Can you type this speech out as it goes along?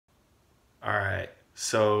All right,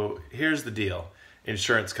 so here's the deal.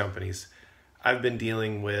 Insurance companies. I've been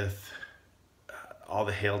dealing with all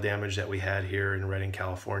the hail damage that we had here in Redding,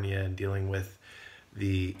 California, and dealing with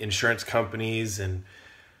the insurance companies, and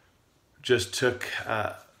just took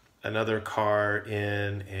another car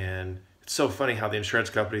in, and it's so funny how the insurance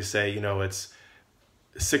companies say, it's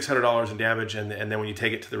 $600 in damage, and then when you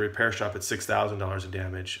take it to the repair shop, it's $6,000 in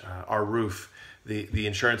damage. Our roof, the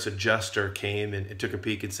insurance adjuster came and took a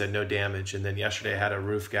peek and said no damage. And then yesterday I had a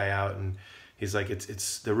roof guy out, and he's like,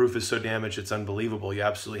 it's the roof is so damaged, it's unbelievable. You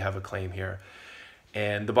absolutely have a claim here.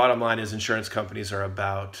 And the bottom line is insurance companies are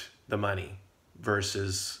about the money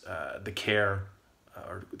versus the care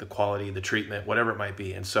or the quality, the treatment, whatever it might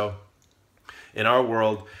be. And so in our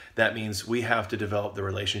world, that means we have to develop the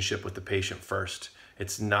relationship with the patient first.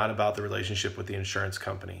 It's not about the relationship with the insurance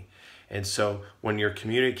company. And so when you're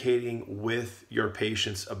communicating with your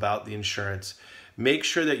patients about the insurance, make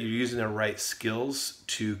sure that you're using the right skills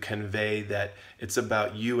to convey that it's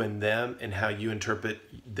about you and them and how you interpret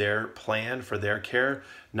their plan for their care,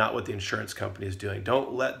 not what the insurance company is doing.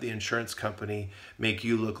 Don't let the insurance company make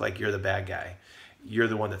you look like you're the bad guy. You're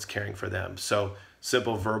the one that's caring for them. So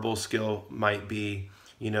simple verbal skill might be,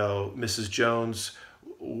 Mrs. Jones,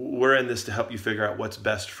 we're in this to help you figure out what's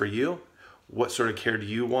best for you. What sort of care do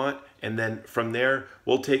you want? And then from there,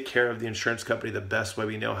 we'll take care of the insurance company the best way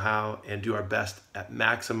we know how and do our best at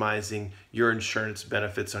maximizing your insurance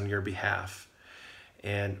benefits on your behalf.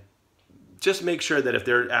 And just make sure that if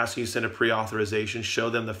they're asking you to send a pre-authorization,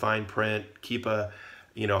 show them the fine print, keep a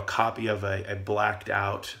copy of a blacked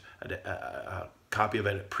out copy of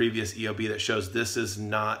a previous EOB that shows this is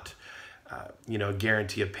not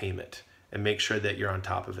guarantee of payment, and make sure that you're on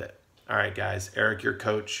top of it. All right, guys, Eric, your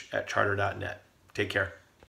coach at charter.net. Take care.